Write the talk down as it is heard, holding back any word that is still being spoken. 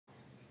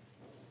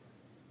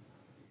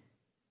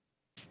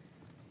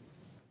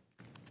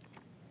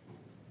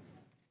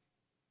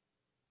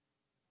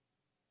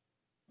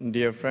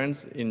Dear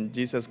friends in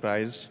Jesus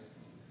Christ,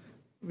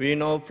 we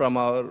know from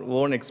our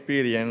own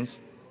experience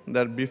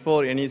that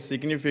before any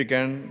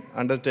significant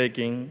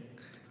undertaking,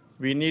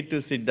 we need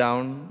to sit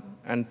down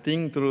and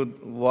think through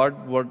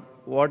what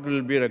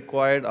will be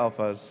required of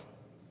us.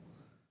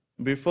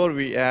 Before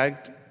we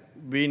act,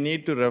 we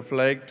need to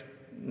reflect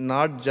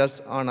not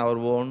just on our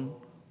own,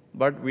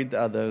 but with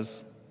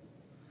others.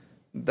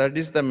 That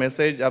is the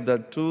message of the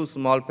two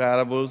small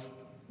parables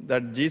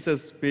that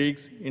Jesus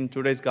speaks in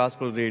today's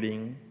gospel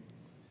reading.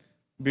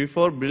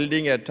 Before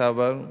building a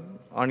tower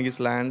on his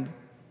land,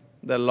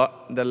 the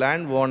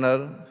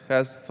landowner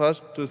has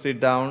first to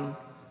sit down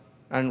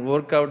and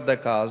work out the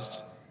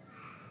cost.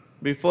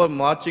 Before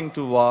marching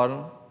to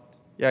war,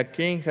 a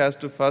king has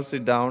to first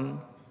sit down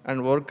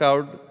and work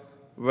out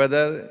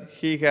whether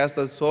he has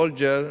the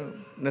soldier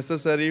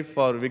necessary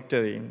for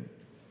victory.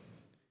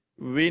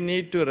 We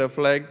need to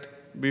reflect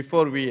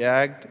before we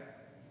act,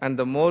 and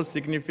the more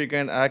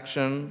significant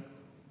action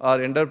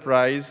or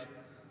enterprise,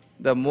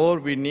 the more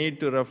we need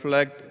to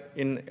reflect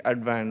in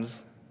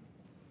advance.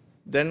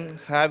 Then,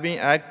 having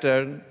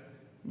acted,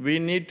 we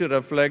need to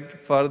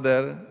reflect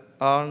further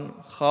on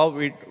how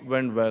it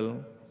went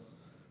well.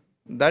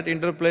 That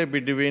interplay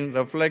between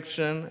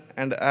reflection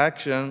and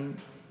action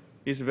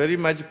is very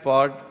much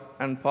part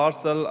and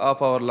parcel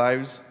of our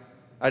lives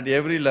at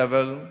every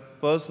level,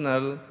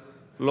 personal,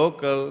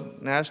 local,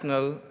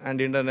 national,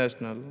 and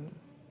international.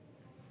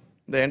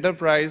 The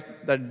enterprise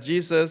that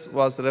Jesus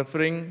was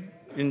referring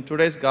in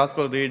today's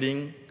gospel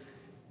reading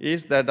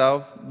is that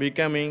of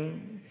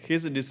becoming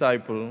his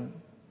disciple.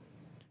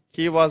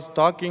 He was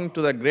talking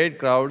to the great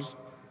crowds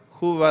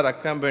who were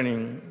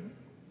accompanying.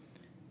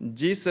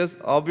 Jesus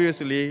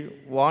obviously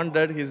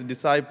wanted his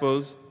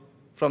disciples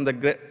from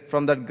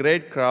that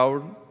great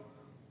crowd,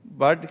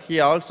 but he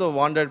also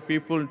wanted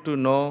people to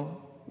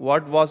know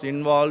what was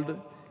involved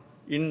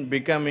in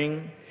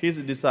becoming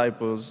his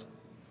disciples.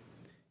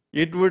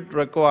 It would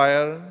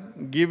require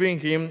giving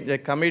him a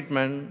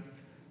commitment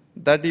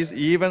that is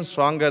even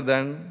stronger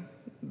than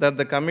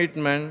the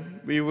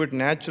commitment we would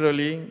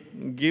naturally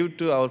give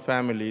to our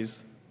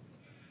families.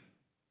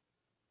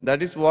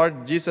 That is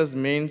what Jesus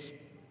means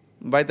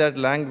by that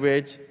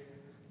language,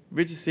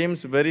 which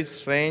seems very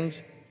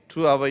strange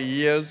to our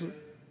ears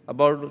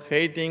about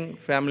hating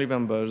family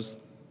members.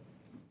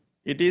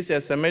 It is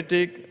a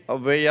Semitic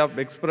way of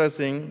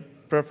expressing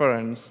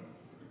preference.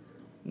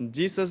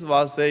 Jesus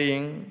was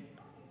saying,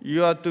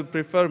 "You are to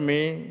prefer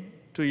me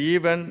to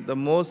even the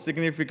most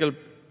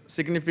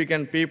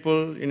significant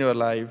people in your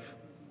life."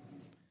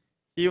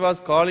 He was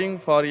calling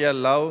for a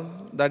love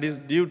that is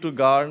due to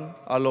God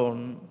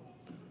alone,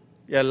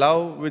 a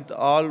love with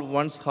all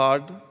one's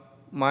heart,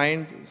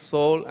 mind,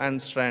 soul,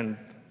 and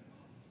strength.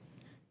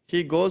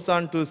 He goes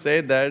on to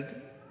say that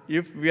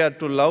if we are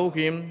to love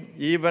him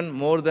even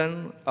more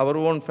than our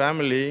own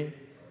family,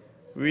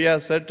 we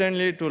are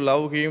certainly to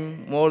love him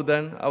more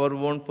than our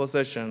own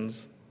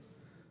possessions.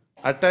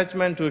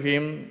 Attachment to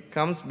him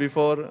comes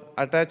before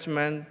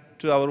attachment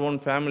to our own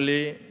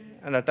family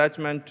and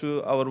attachment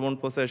to our own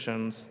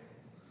possessions.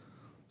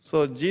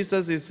 So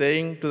Jesus is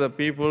saying to the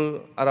people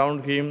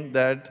around him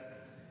that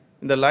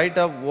in the light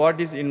of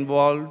what is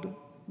involved,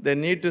 they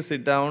need to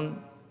sit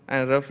down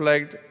and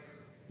reflect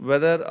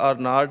whether or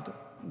not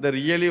they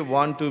really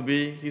want to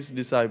be his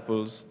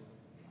disciples.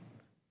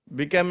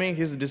 Becoming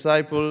his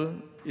disciple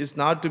is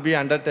not to be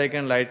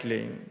undertaken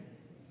lightly.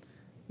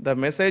 The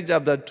message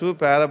of the two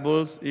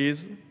parables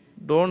is,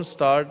 don't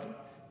start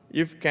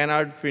if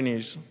cannot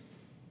finish.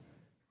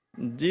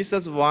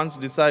 Jesus wants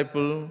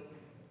disciples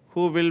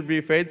who will be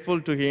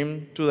faithful to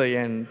him to the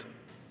end,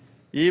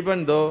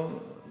 even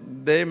though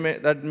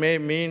that may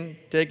mean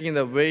taking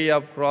the way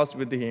of cross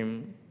with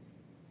him.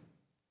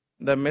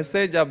 The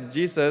message of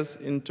Jesus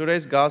in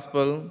today's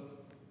gospel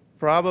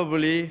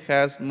probably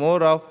has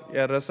more of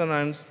a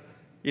resonance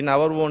in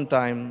our own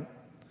time,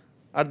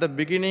 at the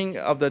beginning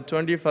of the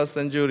 21st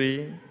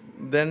century,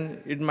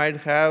 than it might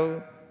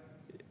have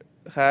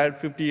had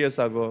 50 years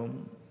ago.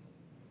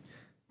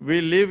 We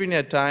live in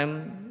a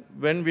time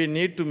when we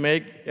need to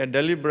make a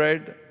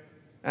deliberate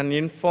and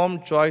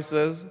informed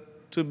choices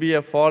to be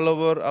a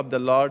follower of the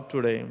Lord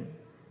today.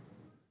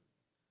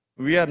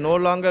 We are no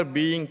longer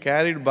being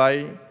carried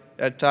by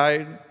a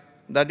tide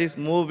that is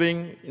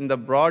moving in the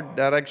broad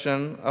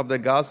direction of the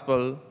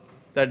gospel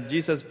that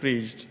Jesus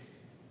preached.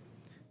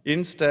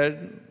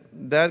 Instead,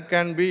 there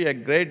can be a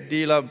great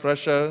deal of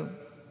pressure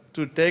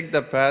to take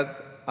the path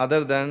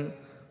other than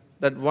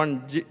that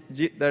one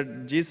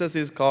that Jesus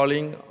is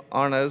calling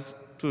on us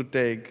to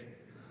take.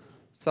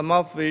 Some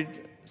of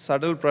it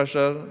subtle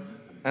pressure,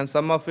 and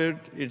some of it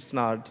it's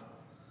not.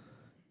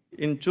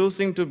 In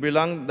choosing to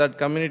belong to that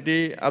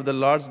community of the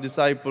Lord's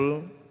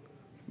disciple,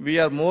 we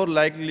are more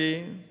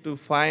likely to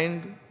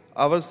find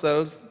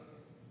ourselves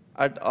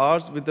at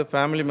odds with the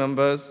family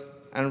members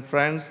and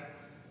friends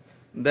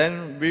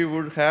than we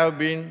would have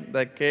been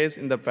the case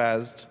in the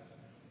past.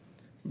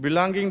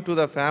 Belonging to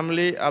the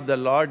family of the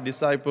Lord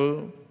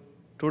disciple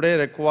today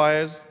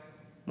requires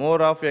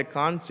more of a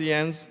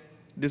conscious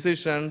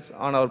decisions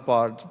on our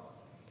part.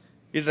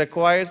 It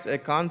requires a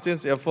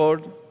conscious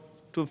effort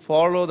to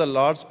follow the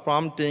Lord's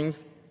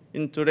promptings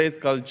in today's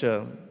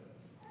culture.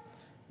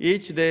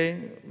 Each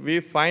day, we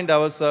find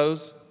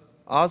ourselves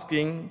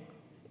asking,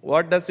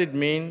 what does it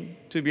mean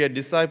to be a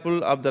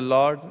disciple of the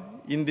Lord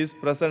in this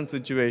present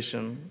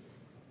situation?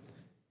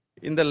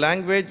 In the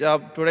language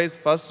of today's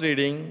first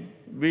reading,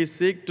 we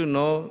seek to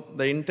know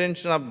the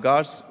intention of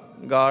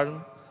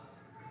God,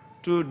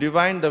 to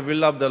divine the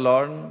will of the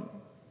Lord,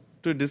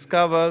 to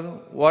discover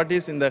what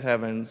is in the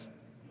heavens.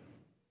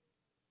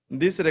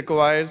 This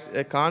requires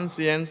a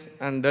conscious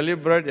and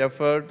deliberate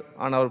effort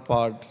on our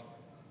part.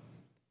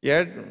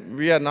 Yet,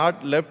 we are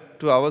not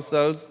left to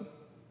ourselves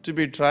to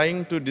be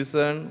trying to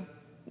discern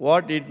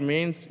what it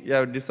means to be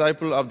a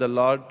disciple of the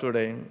Lord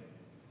today.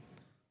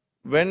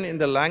 When, in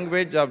the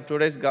language of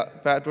today's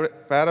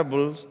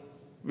parables,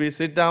 we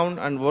sit down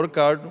and work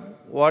out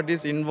what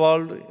is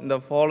involved in the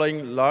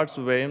following Lord's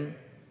way,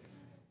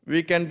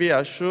 we can be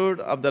assured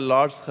of the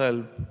Lord's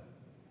help.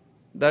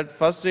 That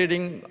first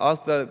reading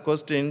asks the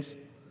questions,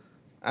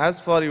 as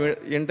for your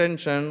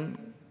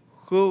intention,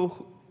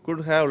 who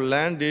could have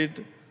learned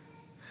it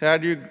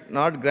had you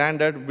not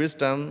granted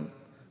wisdom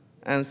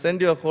and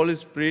sent your Holy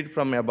Spirit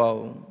from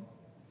above?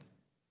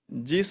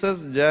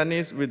 Jesus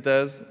journeys with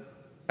us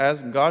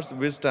as God's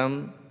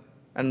wisdom,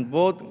 and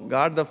both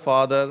God the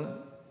Father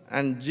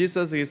and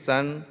Jesus his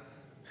Son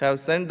have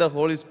sent the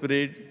Holy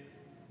Spirit,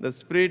 the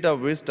Spirit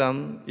of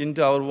wisdom,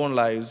 into our own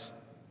lives.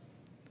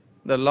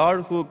 The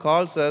Lord who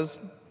calls us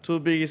to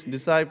be his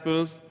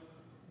disciples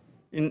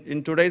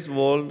in today's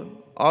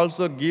world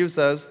also gives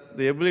us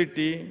the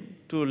ability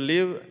to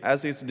live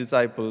as his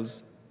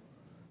disciples.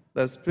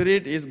 The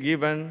Spirit is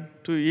given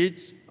to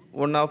each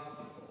one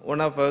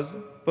of us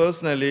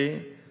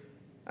personally,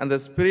 and the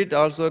Spirit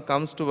also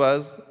comes to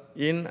us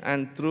in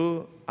and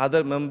through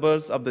other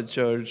members of the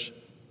church.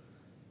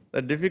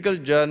 The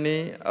difficult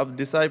journey of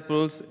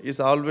disciples is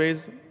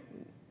always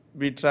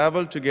we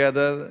travel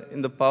together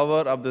in the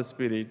power of the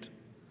Spirit.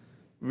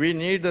 We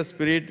need the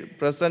Spirit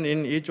present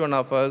in each one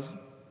of us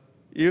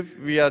if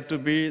we are to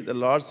be the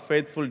Lord's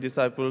faithful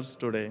disciples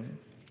today.